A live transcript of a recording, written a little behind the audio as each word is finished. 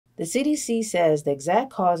The CDC says the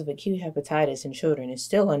exact cause of acute hepatitis in children is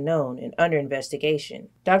still unknown and under investigation.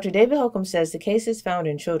 Dr. David Holcomb says the cases found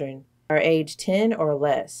in children are aged 10 or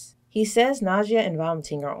less. He says nausea and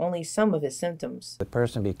vomiting are only some of his symptoms. The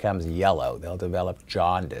person becomes yellow. They'll develop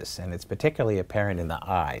jaundice, and it's particularly apparent in the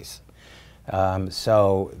eyes.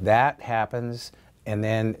 So that happens, and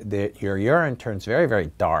then your urine turns very,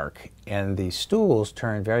 very dark, and the stools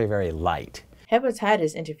turn very, very light.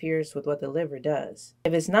 Hepatitis interferes with what the liver does.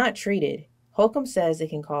 If it's not treated, Holcomb says it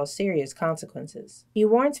can cause serious consequences. He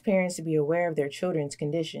warns parents to be aware of their children's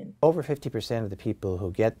condition. Over 50% of the people who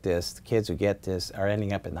get this, the kids who get this, are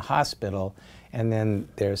ending up in the hospital, and then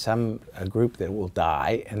there's a group that will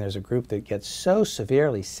die, and there's a group that gets so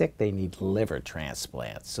severely sick they need liver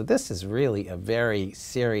transplants. So this is really a very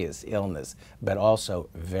serious illness, but also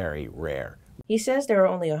very rare. He says there are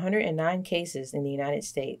only 109 cases in the United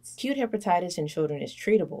States. Acute hepatitis in children is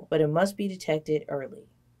treatable, but it must be detected early.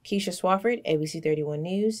 Keisha Swafford, ABC 31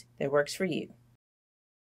 News, that works for you.